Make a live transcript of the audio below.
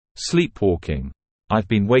Sleepwalking. I've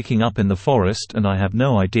been waking up in the forest and I have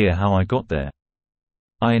no idea how I got there.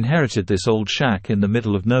 I inherited this old shack in the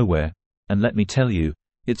middle of nowhere, and let me tell you,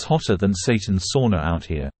 it's hotter than Satan's sauna out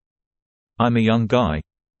here. I'm a young guy,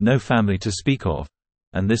 no family to speak of,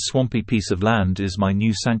 and this swampy piece of land is my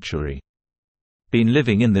new sanctuary. Been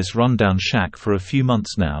living in this rundown shack for a few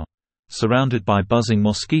months now, surrounded by buzzing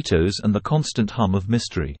mosquitoes and the constant hum of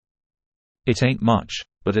mystery. It ain't much,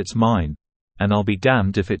 but it's mine, and I'll be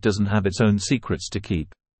damned if it doesn't have its own secrets to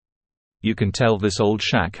keep. You can tell this old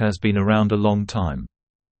shack has been around a long time.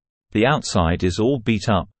 The outside is all beat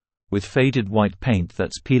up, with faded white paint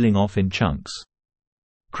that's peeling off in chunks.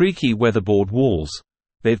 Creaky weatherboard walls,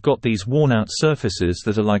 they've got these worn-out surfaces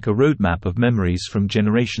that are like a roadmap of memories from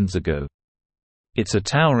generations ago. It's a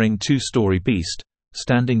towering two-story beast,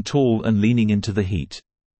 standing tall and leaning into the heat.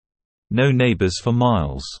 No neighbors for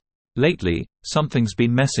miles. Lately, something's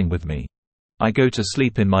been messing with me. I go to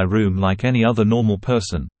sleep in my room like any other normal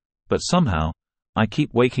person, but somehow, I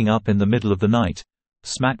keep waking up in the middle of the night,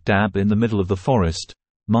 smack dab in the middle of the forest,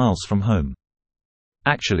 miles from home.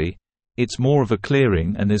 Actually, it's more of a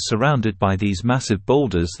clearing and is surrounded by these massive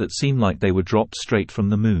boulders that seem like they were dropped straight from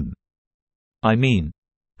the moon. I mean,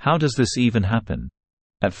 how does this even happen?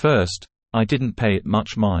 At first, I didn't pay it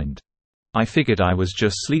much mind. I figured I was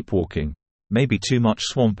just sleepwalking, maybe too much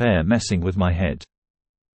swamp air messing with my head.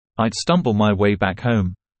 I'd stumble my way back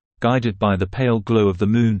home, guided by the pale glow of the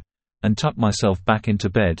moon, and tuck myself back into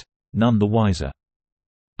bed, none the wiser.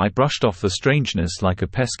 I brushed off the strangeness like a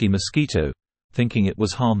pesky mosquito, thinking it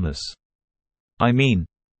was harmless. I mean,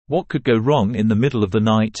 what could go wrong in the middle of the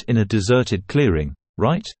night in a deserted clearing,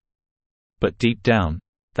 right? But deep down,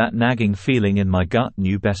 that nagging feeling in my gut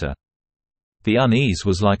knew better. The unease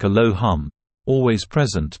was like a low hum, always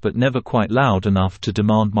present but never quite loud enough to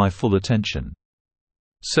demand my full attention.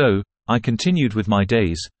 So, I continued with my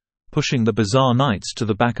days, pushing the bizarre nights to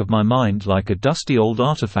the back of my mind like a dusty old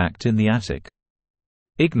artifact in the attic.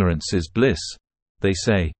 Ignorance is bliss, they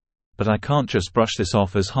say, but I can't just brush this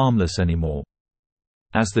off as harmless anymore.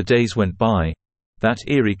 As the days went by, that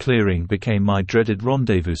eerie clearing became my dreaded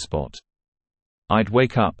rendezvous spot. I'd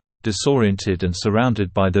wake up, disoriented and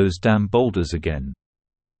surrounded by those damn boulders again.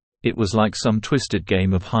 It was like some twisted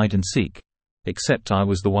game of hide-and-seek, except I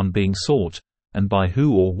was the one being sought, and by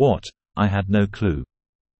who or what, I had no clue.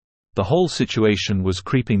 The whole situation was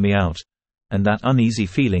creeping me out, and that uneasy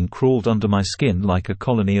feeling crawled under my skin like a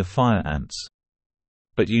colony of fire ants.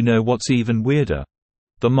 But you know what's even weirder?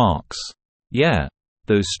 The marks. Yeah,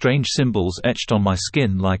 those strange symbols etched on my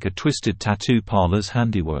skin like a twisted tattoo parlor's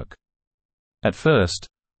handiwork. At first,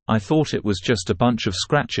 I thought it was just a bunch of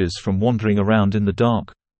scratches from wandering around in the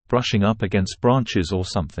dark, brushing up against branches or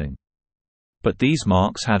something. But these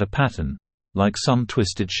marks had a pattern, like some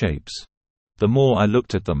twisted shapes. The more I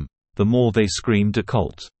looked at them, the more they screamed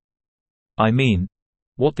occult. I mean,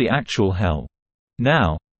 what the actual hell?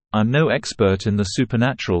 Now, I'm no expert in the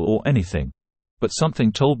supernatural or anything, but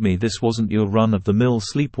something told me this wasn't your run-of-the-mill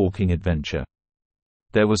sleepwalking adventure.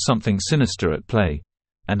 There was something sinister at play,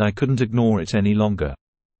 and I couldn't ignore it any longer.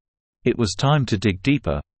 It was time to dig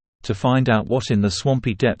deeper, to find out what in the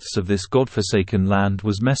swampy depths of this godforsaken land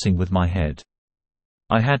was messing with my head.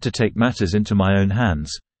 I had to take matters into my own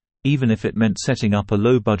hands, even if it meant setting up a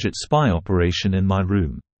low-budget spy operation in my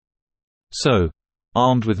room. So,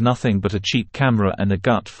 armed with nothing but a cheap camera and a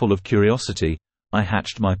gut full of curiosity, I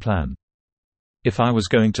hatched my plan. If I was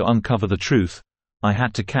going to uncover the truth, I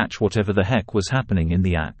had to catch whatever the heck was happening in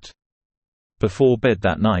the act. Before bed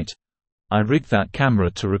that night, I rigged that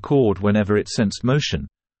camera to record whenever it sensed motion,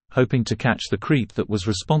 hoping to catch the creep that was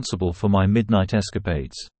responsible for my midnight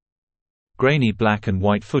escapades. Grainy black and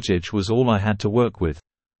white footage was all I had to work with,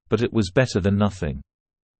 but it was better than nothing.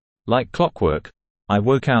 Like clockwork, I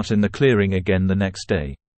woke out in the clearing again the next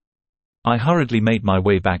day. I hurriedly made my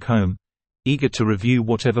way back home, eager to review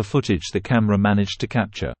whatever footage the camera managed to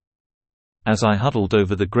capture. As I huddled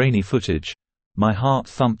over the grainy footage, my heart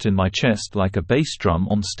thumped in my chest like a bass drum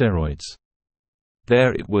on steroids.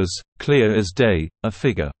 There it was, clear as day, a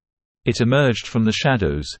figure. It emerged from the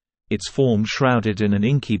shadows, its form shrouded in an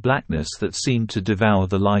inky blackness that seemed to devour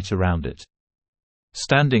the light around it.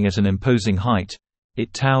 Standing at an imposing height,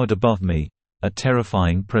 it towered above me, a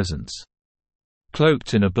terrifying presence.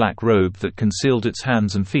 Cloaked in a black robe that concealed its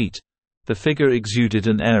hands and feet, the figure exuded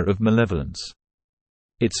an air of malevolence.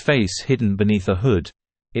 Its face hidden beneath a hood,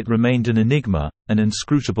 it remained an enigma, an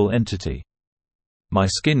inscrutable entity. My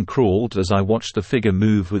skin crawled as I watched the figure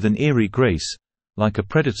move with an eerie grace, like a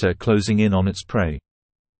predator closing in on its prey.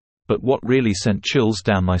 But what really sent chills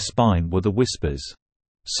down my spine were the whispers.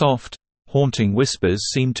 Soft, haunting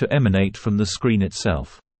whispers seemed to emanate from the screen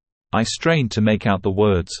itself. I strained to make out the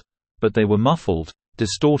words, but they were muffled,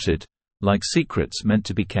 distorted, like secrets meant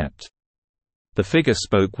to be kept. The figure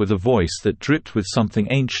spoke with a voice that dripped with something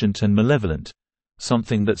ancient and malevolent,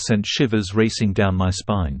 something that sent shivers racing down my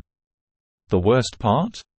spine. The worst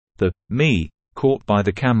part? The me, caught by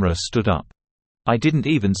the camera, stood up. I didn't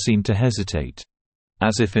even seem to hesitate.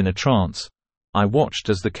 As if in a trance, I watched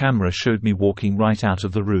as the camera showed me walking right out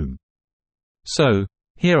of the room. So,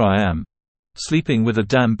 here I am, sleeping with a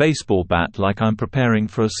damn baseball bat like I'm preparing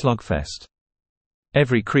for a slugfest.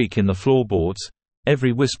 Every creak in the floorboards,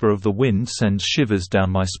 every whisper of the wind sends shivers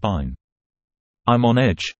down my spine. I'm on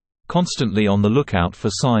edge, constantly on the lookout for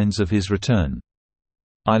signs of his return.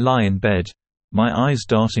 I lie in bed, my eyes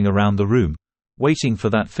darting around the room, waiting for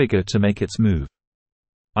that figure to make its move.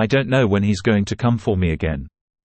 I don't know when he's going to come for me again.